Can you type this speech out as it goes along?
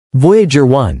Voyager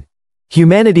 1.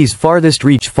 Humanity's farthest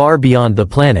reach far beyond the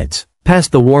planets,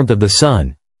 past the warmth of the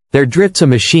sun. There drifts a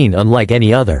machine unlike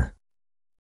any other.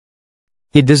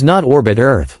 It does not orbit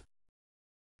Earth.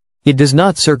 It does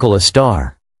not circle a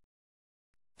star.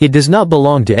 It does not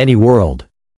belong to any world.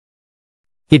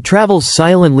 It travels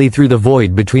silently through the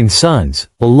void between suns,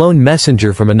 a lone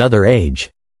messenger from another age.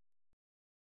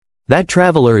 That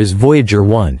traveler is Voyager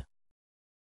 1.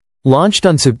 Launched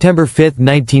on September 5,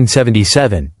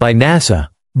 1977, by NASA,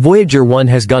 Voyager 1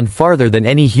 has gone farther than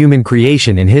any human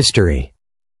creation in history.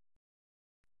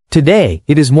 Today,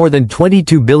 it is more than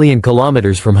 22 billion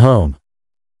kilometers from home.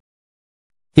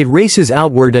 It races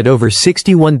outward at over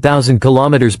 61,000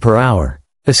 kilometers per hour,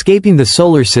 escaping the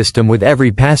solar system with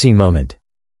every passing moment.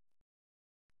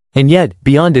 And yet,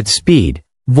 beyond its speed,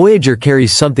 Voyager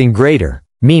carries something greater,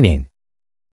 meaning.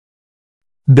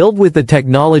 Built with the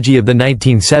technology of the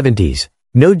 1970s,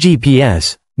 no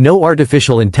GPS, no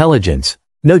artificial intelligence,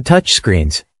 no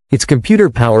touchscreens, its computer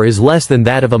power is less than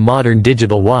that of a modern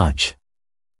digital watch.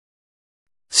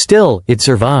 Still, it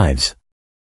survives.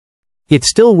 It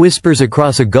still whispers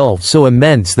across a gulf so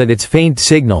immense that its faint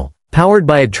signal, powered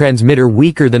by a transmitter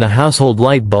weaker than a household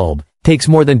light bulb, takes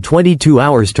more than 22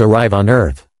 hours to arrive on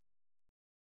Earth.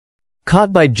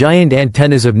 Caught by giant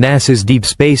antennas of NASA's Deep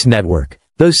Space Network,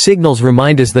 those signals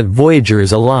remind us that Voyager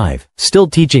is alive, still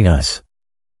teaching us.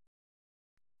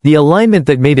 The alignment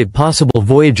that made it possible.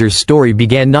 Voyager's story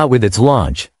began not with its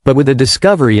launch, but with a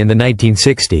discovery in the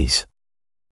 1960s.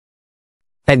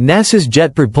 At NASA's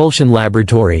Jet Propulsion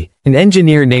Laboratory, an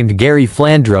engineer named Gary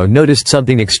Flandreau noticed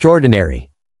something extraordinary.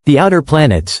 The outer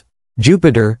planets,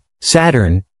 Jupiter,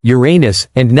 Saturn, Uranus,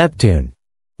 and Neptune,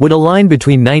 would align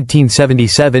between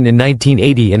 1977 and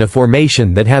 1980 in a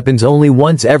formation that happens only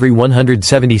once every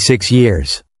 176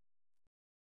 years.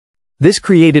 This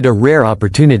created a rare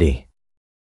opportunity.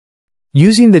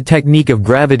 Using the technique of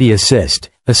gravity assist,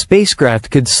 a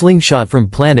spacecraft could slingshot from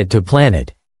planet to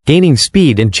planet, gaining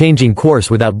speed and changing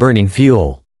course without burning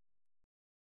fuel.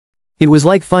 It was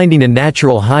like finding a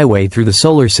natural highway through the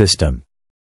solar system.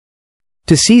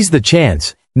 To seize the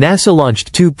chance, NASA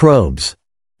launched two probes.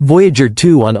 Voyager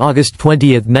 2 on August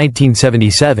 20,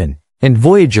 1977, and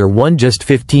Voyager 1 just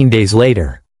 15 days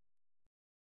later.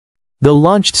 Though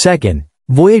launched second,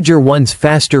 Voyager 1's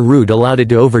faster route allowed it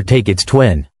to overtake its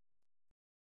twin.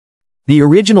 The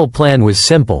original plan was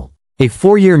simple, a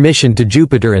 4-year mission to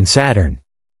Jupiter and Saturn.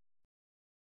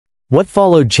 What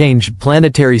followed changed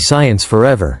planetary science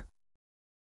forever.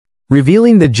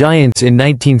 Revealing the giants in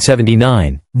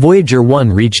 1979, Voyager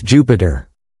 1 reached Jupiter.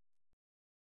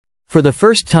 For the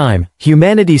first time,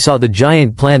 humanity saw the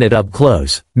giant planet up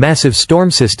close, massive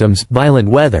storm systems, violent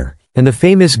weather, and the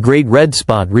famous Great Red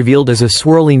Spot revealed as a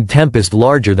swirling tempest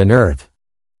larger than Earth.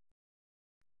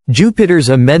 Jupiter's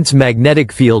immense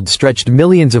magnetic field stretched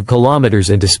millions of kilometers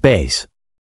into space.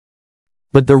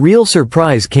 But the real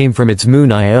surprise came from its moon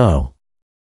Io.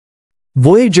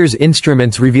 Voyager's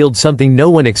instruments revealed something no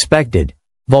one expected: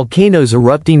 volcanoes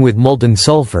erupting with molten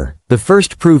sulfur, the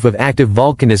first proof of active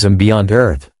volcanism beyond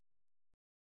Earth.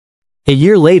 A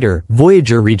year later,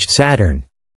 Voyager reached Saturn.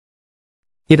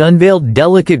 It unveiled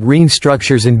delicate ring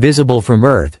structures invisible from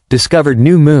Earth, discovered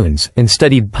new moons, and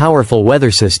studied powerful weather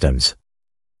systems.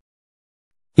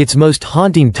 Its most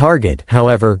haunting target,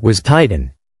 however, was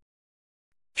Titan.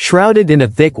 Shrouded in a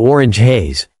thick orange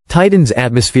haze, Titan's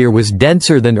atmosphere was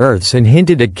denser than Earth's and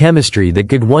hinted at chemistry that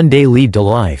could one day lead to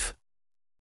life.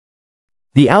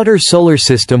 The outer solar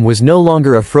system was no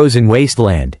longer a frozen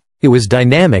wasteland. It was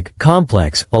dynamic,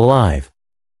 complex, alive.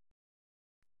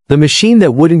 The machine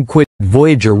that wouldn't quit.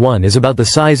 Voyager 1 is about the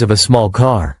size of a small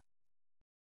car.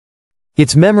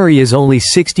 Its memory is only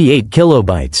 68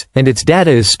 kilobytes, and its data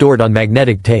is stored on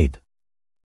magnetic tape.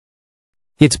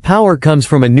 Its power comes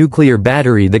from a nuclear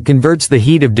battery that converts the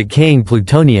heat of decaying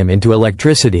plutonium into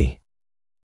electricity.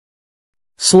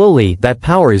 Slowly, that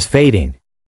power is fading.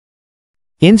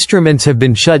 Instruments have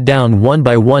been shut down one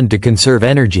by one to conserve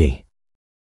energy.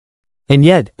 And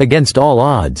yet, against all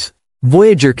odds,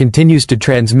 Voyager continues to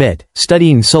transmit,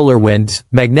 studying solar winds,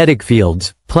 magnetic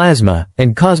fields, plasma,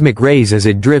 and cosmic rays as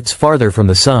it drifts farther from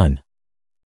the Sun.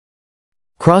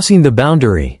 Crossing the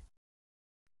boundary.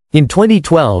 In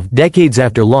 2012, decades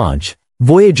after launch,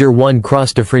 Voyager 1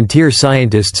 crossed a frontier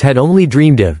scientists had only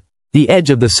dreamed of: the edge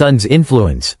of the Sun's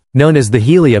influence, known as the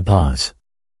heliopause.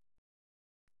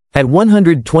 At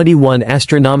 121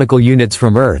 astronomical units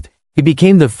from Earth, it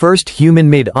became the first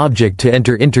human-made object to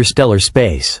enter interstellar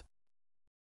space.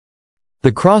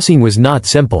 The crossing was not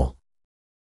simple.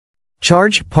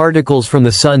 Charged particles from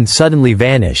the Sun suddenly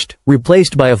vanished,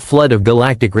 replaced by a flood of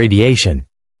galactic radiation.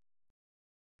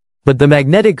 But the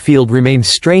magnetic field remains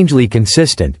strangely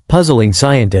consistent, puzzling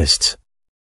scientists.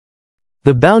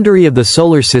 The boundary of the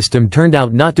solar system turned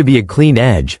out not to be a clean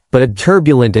edge, but a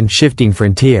turbulent and shifting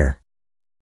frontier.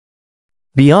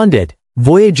 Beyond it,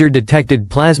 Voyager detected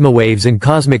plasma waves and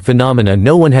cosmic phenomena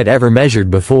no one had ever measured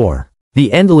before.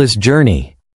 The endless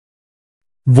journey.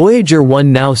 Voyager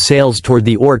 1 now sails toward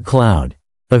the Oort cloud,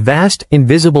 a vast,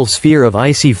 invisible sphere of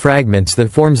icy fragments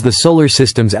that forms the solar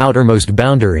system's outermost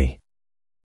boundary.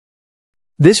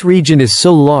 This region is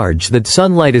so large that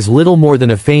sunlight is little more than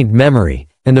a faint memory,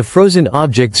 and the frozen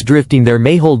objects drifting there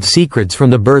may hold secrets from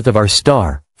the birth of our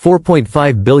star,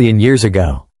 4.5 billion years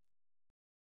ago.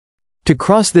 To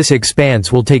cross this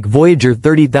expanse will take Voyager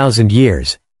 30,000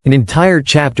 years, an entire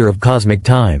chapter of cosmic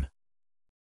time.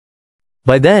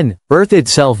 By then, Earth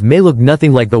itself may look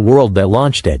nothing like the world that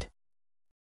launched it.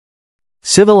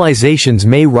 Civilizations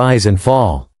may rise and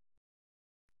fall.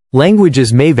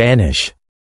 Languages may vanish.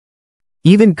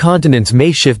 Even continents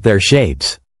may shift their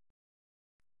shapes.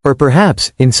 Or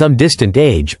perhaps, in some distant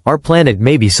age, our planet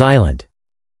may be silent.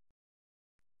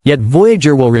 Yet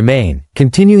Voyager will remain,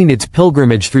 continuing its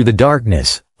pilgrimage through the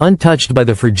darkness, untouched by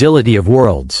the fragility of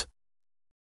worlds.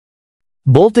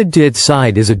 Bolted to its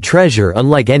side is a treasure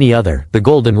unlike any other, the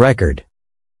Golden Record.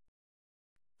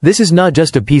 This is not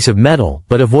just a piece of metal,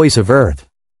 but a voice of Earth.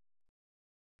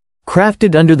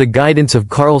 Crafted under the guidance of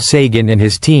Carl Sagan and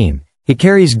his team, it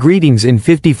carries greetings in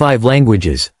 55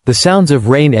 languages, the sounds of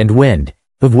rain and wind,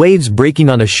 of waves breaking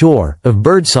on a shore, of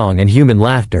birdsong and human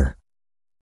laughter.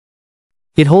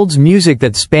 It holds music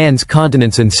that spans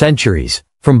continents and centuries,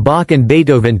 from Bach and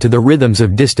Beethoven to the rhythms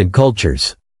of distant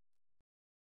cultures.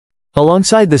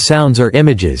 Alongside the sounds are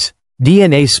images,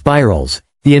 DNA spirals,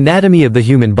 the anatomy of the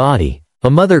human body, a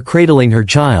mother cradling her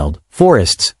child,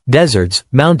 forests, deserts,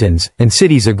 mountains, and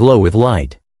cities aglow with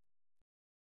light.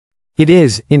 It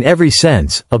is, in every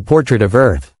sense, a portrait of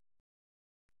Earth.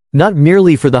 Not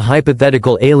merely for the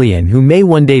hypothetical alien who may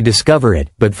one day discover it,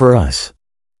 but for us.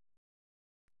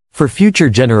 For future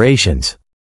generations.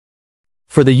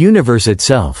 For the universe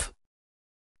itself.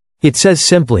 It says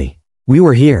simply, we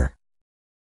were here.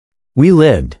 We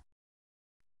lived.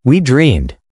 We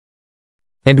dreamed.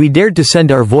 And we dared to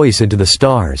send our voice into the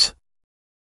stars.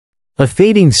 A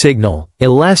fading signal, a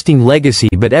lasting legacy,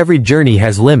 but every journey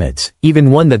has limits,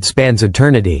 even one that spans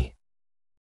eternity.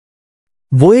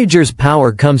 Voyager's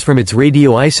power comes from its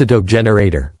radioisotope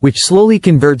generator, which slowly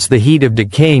converts the heat of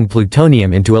decaying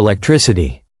plutonium into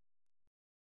electricity.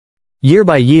 Year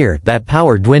by year, that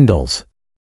power dwindles.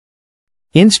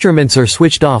 Instruments are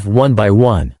switched off one by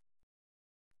one.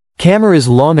 Cameras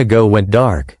long ago went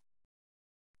dark.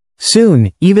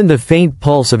 Soon, even the faint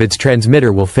pulse of its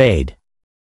transmitter will fade.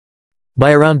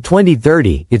 By around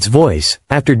 2030, its voice,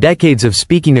 after decades of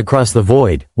speaking across the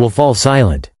void, will fall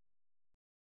silent.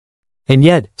 And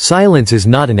yet, silence is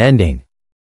not an ending.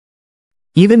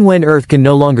 Even when Earth can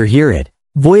no longer hear it,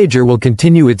 Voyager will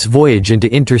continue its voyage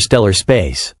into interstellar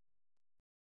space.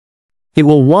 It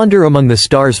will wander among the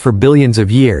stars for billions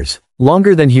of years,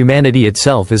 longer than humanity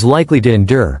itself is likely to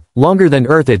endure, longer than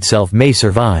Earth itself may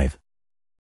survive.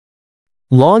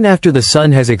 Long after the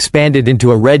Sun has expanded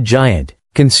into a red giant,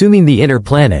 consuming the inner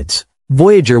planets,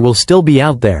 Voyager will still be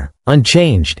out there,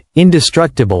 unchanged,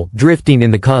 indestructible, drifting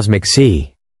in the cosmic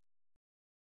sea.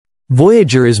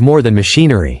 Voyager is more than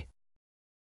machinery.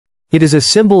 It is a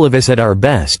symbol of us at our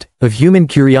best, of human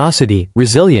curiosity,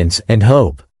 resilience, and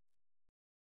hope.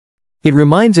 It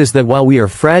reminds us that while we are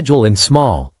fragile and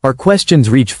small, our questions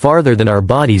reach farther than our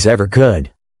bodies ever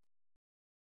could.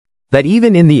 That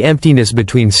even in the emptiness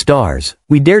between stars,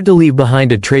 we dared to leave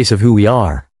behind a trace of who we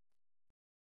are.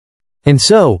 And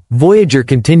so, Voyager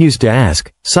continues to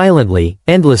ask, silently,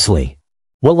 endlessly,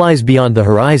 what lies beyond the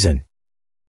horizon?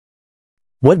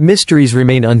 What mysteries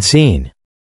remain unseen?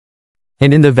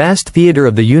 And in the vast theater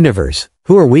of the universe,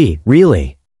 who are we,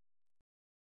 really?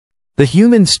 The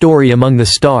human story among the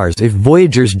stars. If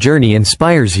Voyager's journey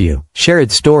inspires you, share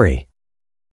its story.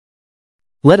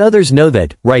 Let others know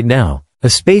that, right now, a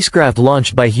spacecraft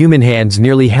launched by human hands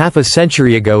nearly half a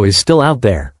century ago is still out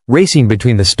there, racing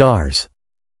between the stars.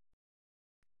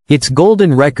 Its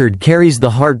golden record carries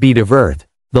the heartbeat of Earth,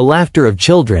 the laughter of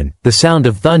children, the sound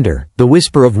of thunder, the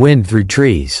whisper of wind through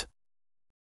trees.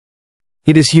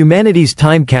 It is humanity's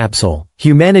time capsule,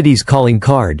 humanity's calling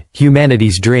card,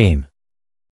 humanity's dream.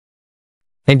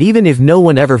 And even if no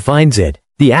one ever finds it,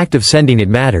 the act of sending it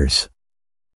matters.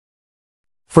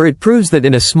 For it proves that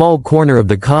in a small corner of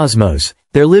the cosmos,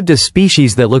 there lived a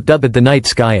species that looked up at the night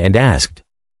sky and asked,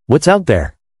 "What's out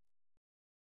there?"